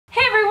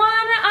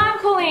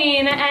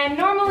Colleen, and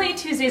normally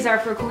Tuesdays are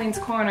for Colleen's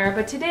Corner,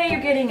 but today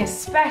you're getting a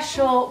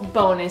special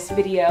bonus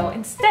video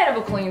instead of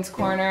a Colleen's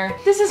Corner.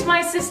 This is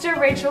my sister,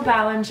 Rachel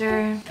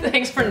Ballinger.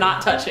 Thanks for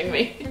not touching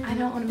me. I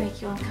don't want to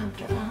make you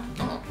uncomfortable.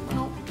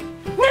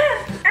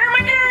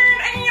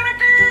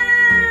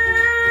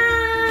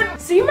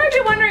 So you might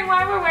be wondering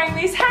why we're wearing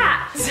these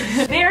hats.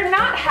 They're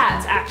not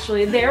hats,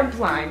 actually. They're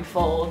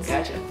blindfolds.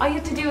 Gotcha. All you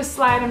have to do is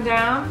slide them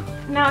down.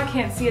 Now I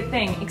can't see a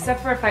thing,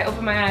 except for if I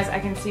open my eyes, I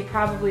can see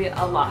probably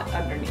a lot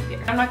underneath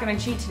here. I'm not gonna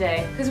cheat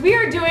today, because we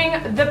are doing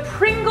the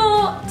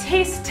Pringle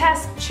Taste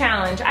Test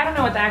Challenge. I don't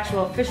know what the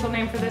actual official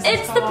name for this is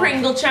It's the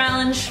Pringle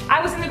Challenge.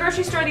 I was in the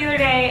grocery store the other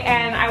day,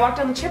 and I walked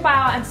down the chip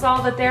aisle and saw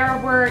that there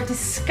were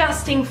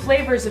disgusting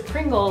flavors of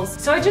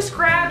Pringles. So I just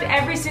grabbed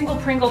every single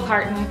Pringle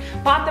carton,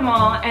 bought them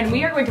all, and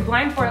we are going to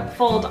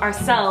blindfold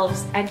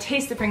ourselves and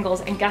taste the Pringles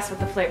and guess what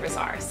the flavors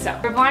are. So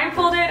we're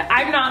blindfolded.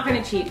 I'm not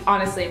gonna cheat,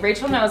 honestly.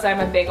 Rachel knows I'm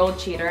a big old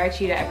cheater. I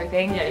cheat at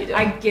everything. Yeah, you do.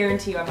 I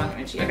guarantee you I'm not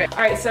gonna cheat. Okay.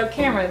 Alright, so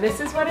camera, this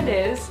is what it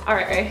is.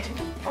 Alright.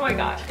 Oh my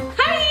god.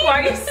 Hi!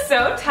 Why are you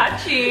so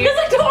touchy? Because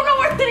I don't know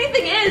where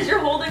anything is. You're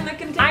holding the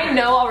container. I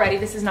know already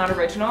this is not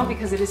original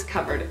because it is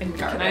covered in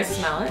garbage. Can I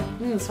smell it?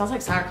 It smells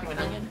like sour cream and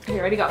onion.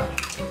 Here, ready, go.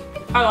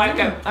 I like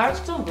it. That's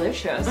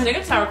delicious. I think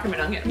it's sour cream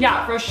and onion.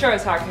 Yeah, for sure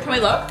it's sour cream. Can we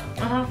look?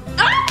 Uh-huh.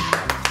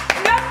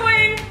 Ah!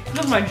 Nothing!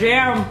 This is my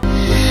jam.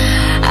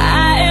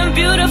 I am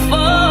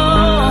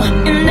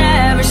beautiful in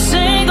every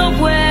single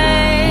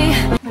way.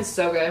 It's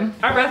so good.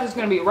 Our breath is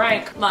gonna be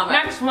rank. Love it.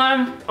 Next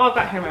one. Oh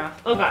god, hair mouth.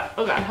 Oh god,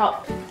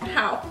 help.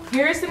 How?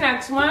 Here's the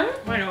next one.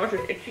 I know it's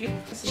itchy.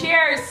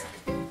 Cheers.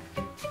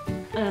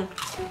 Mm.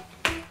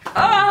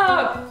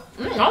 Oh,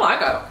 I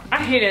like it. I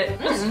hate it.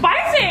 It's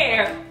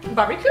spicy.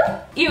 Barbecue?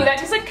 Ew, that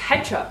tastes like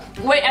ketchup.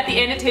 Wait, at the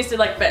end it tasted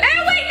like fish.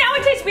 Oh wait, now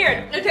it tastes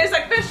weird. It tastes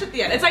like fish at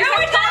the end. It's like No,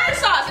 it tartar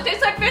sauce. It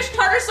tastes like fish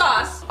tartar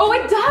sauce. Oh,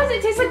 it does.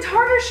 It tastes like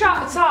tartar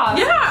sauce.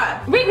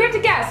 Yeah. Wait, we have to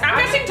guess. I'm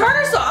guessing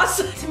tartar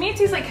sauce. To me, it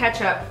tastes like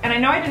ketchup, and I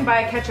know I didn't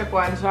buy a ketchup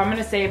one, so I'm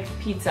gonna say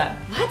pizza.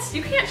 What?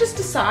 You can't just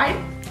decide?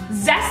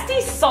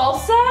 Zesty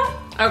salsa?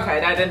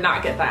 Okay, I did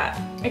not get that.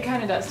 It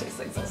kind of does taste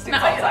like zesty No.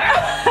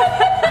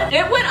 salsa.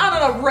 It went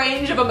on a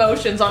range of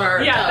emotions on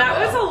our Yeah, that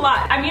tongue. was a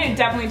lot. I mean, it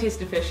definitely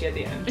tasted fishy at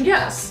the end.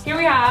 Yes. Here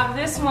we have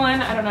this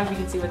one. I don't know if you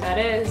can see what that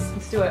is.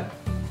 Let's do it.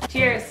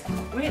 Cheers.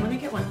 Wait, let me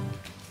get one.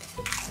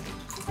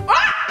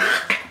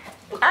 Ah!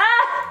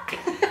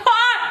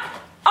 Ah!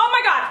 Oh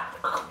my god!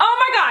 Oh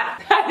my god!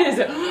 That is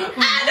vile!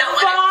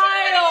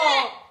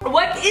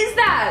 What is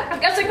that? I'm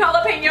guessing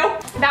jalapeno.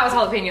 That was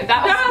jalapeno.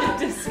 That was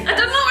disgusting. I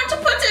don't know where to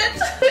put it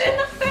in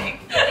the thing.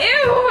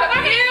 Ew!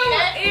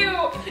 Ew!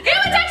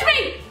 It touched me!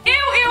 Ew!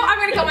 I'm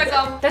gonna kill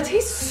myself. That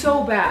tastes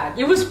so bad.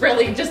 It was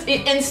really just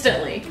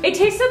instantly. It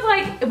tasted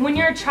like when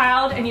you're a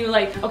child and you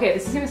like, okay,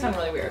 this is gonna sound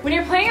really weird. When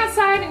you're playing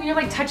outside and you're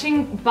like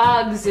touching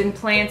bugs and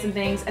plants and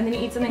things, and then you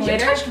eat something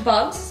later. You touched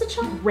bugs as a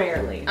child?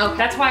 Rarely. Okay.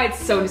 That's why it's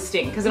so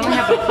distinct, because it only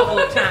happened a couple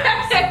of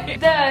times.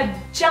 The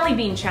jelly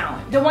bean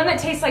challenge. The one that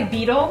tastes like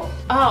beetle.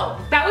 Oh.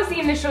 That was the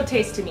initial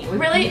taste to me.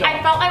 Really? Beetle.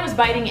 I felt I was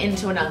biting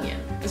into an onion,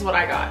 is what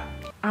I got.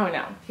 Oh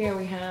no. Here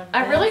we have.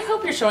 I really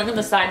hope you're showing them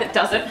the side that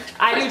doesn't.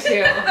 I do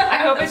too. I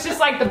hope it's just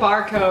like the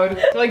barcode.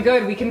 They're like,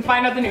 good, we can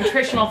find out the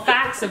nutritional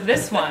facts of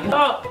this one.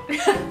 Oh.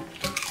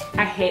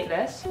 I hate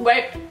this.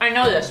 Wait, I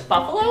know this.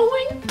 Buffalo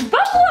wing?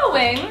 Buffalo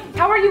wing?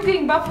 How are you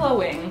getting buffalo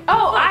wing?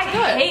 Oh, I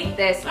good. hate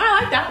this.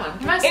 I like that one.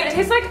 It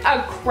tastes like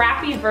a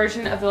crappy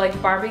version of the like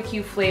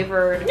barbecue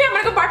flavored. Yeah, I'm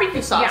gonna go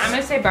barbecue sauce. Yeah, I'm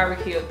gonna say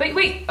barbecue. But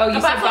wait, oh,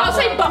 you said buffalo. I'll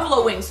say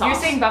buffalo wing sauce. You're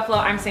saying buffalo,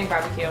 I'm saying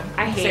barbecue.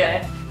 I hate Say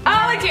it. it.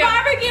 Oh, it's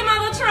barbecue, my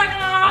little triangle.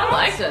 I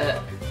liked it.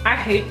 I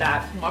hate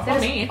that. Not That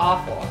for is me.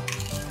 awful.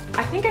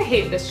 I think I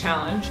hate this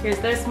challenge. Here's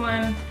this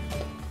one.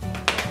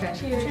 Okay.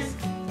 Cheers.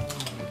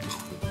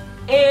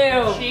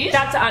 Ew. Cheese?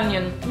 That's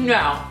onion.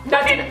 No.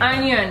 That's an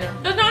onion.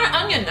 That's not an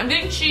onion. I'm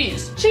getting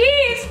cheese.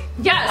 Cheese!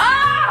 Yes.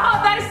 Oh,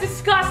 that is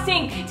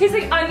disgusting. It tastes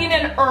like onion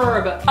and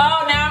herb.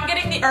 Oh, now I'm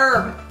getting the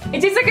herb.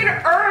 It tastes like an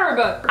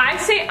herb. I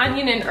say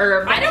onion and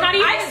herb. I don't-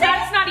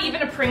 That's not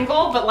even a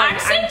Pringle, but like I'm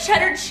saying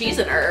cheddar cheese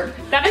and herb.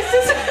 that is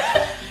just.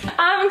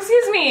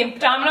 Excuse me,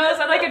 Domino's.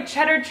 I'd like a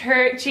cheddar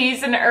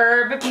cheese and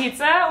herb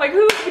pizza. Like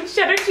who?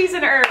 Cheddar cheese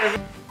and herb.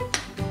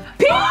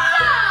 Pizza.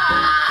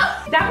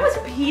 That was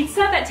pizza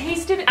that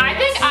tasted. I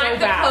think so I'm the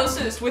bad.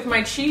 closest with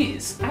my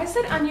cheese. I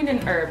said onion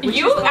and herb. which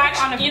You is like on a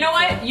actually, you know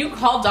what? You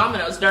called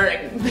Domino's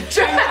during the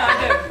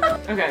I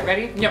did. Okay,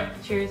 ready?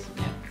 Yep. Cheers.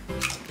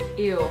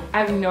 Ew. I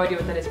have no idea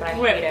what that is, but I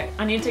hate Wait, it.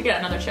 I need to get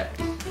another chip.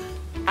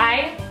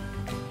 I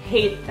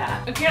hate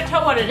that. I can't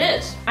tell what it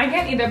is. I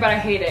can't either, but I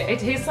hate it. It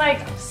tastes like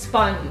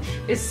sponge.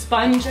 Is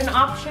sponge an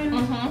option?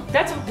 Mhm.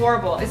 That's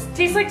horrible. It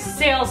tastes like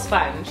stale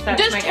sponge.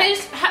 That's Just my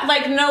tastes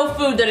like no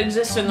food that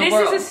exists in the guess.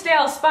 world. This is a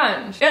stale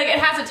sponge. Like it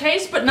has a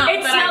taste, but not.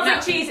 It that I smells know.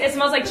 like cheese. It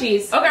smells like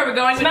cheese. Okay, we're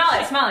going. Smell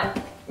with it. Smell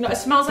it. No, it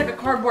smells like a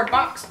cardboard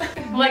box.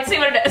 Let's see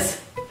what it is.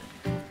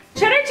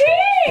 Cheddar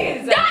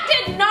cheese. That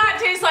did not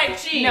taste like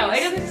cheese. No, it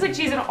doesn't taste like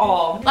cheese at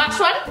all. Last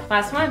one.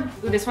 Last one.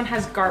 Ooh, this one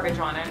has garbage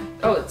on it.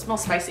 Oh, it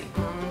smells spicy.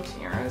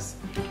 Cheers.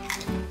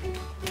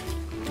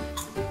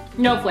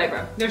 No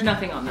flavor. There's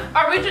nothing on that.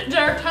 Are we just, did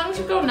our tongues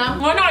go numb?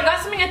 Oh no, I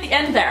got something at the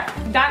end there.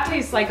 That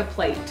tastes like a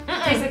plate.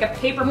 It tastes like a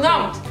paper plate.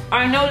 No,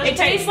 I know this It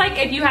tastes like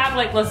if you have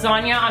like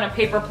lasagna on a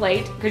paper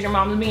plate because your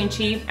mom's being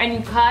cheap and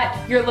you cut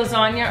your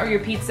lasagna or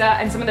your pizza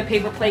and some of the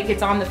paper plate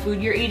gets on the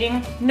food you're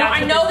eating. No,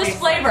 I know this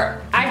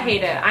flavor. Like. I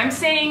hate it. I'm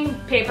saying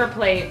paper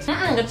plate.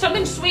 It's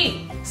something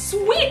sweet.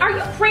 Sweet? Are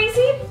you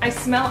crazy? I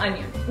smell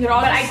onion. But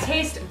I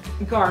taste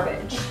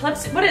garbage.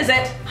 Let's see, what is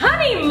it?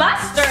 Honey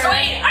mustard.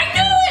 Sweet, I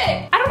knew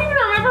it! I don't even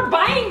remember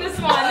buying this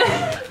one.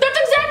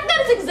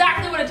 That is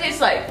exactly what it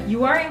tastes like.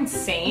 You are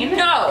insane.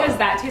 No. Because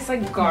that tastes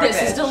like garbage.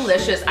 This is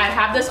delicious. I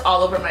have this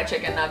all over my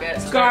chicken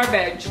nuggets.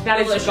 Garbage.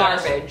 That is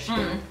garbage.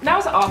 That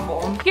was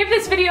awful. Give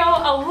this video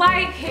a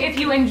like if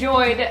you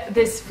enjoyed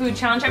this food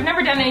challenge. I've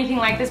never done anything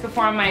like this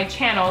before on my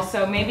channel,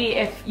 so maybe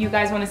if you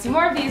guys want to see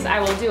more of these, I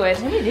will do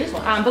it. Maybe these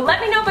ones. But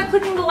let me know by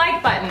clicking the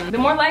like button. The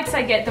more likes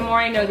I get, the more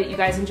I know that you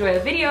guys enjoy the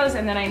videos,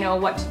 and then I know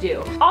what to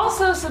do.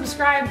 Also,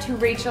 subscribe to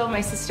Rachel,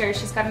 my sister.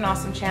 She's got an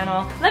awesome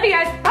channel. Love you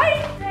guys.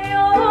 Bye! They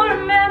all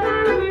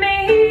remember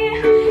me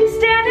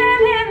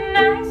standing in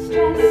night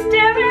dress,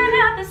 staring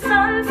at the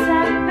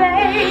sunset,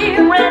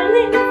 babe.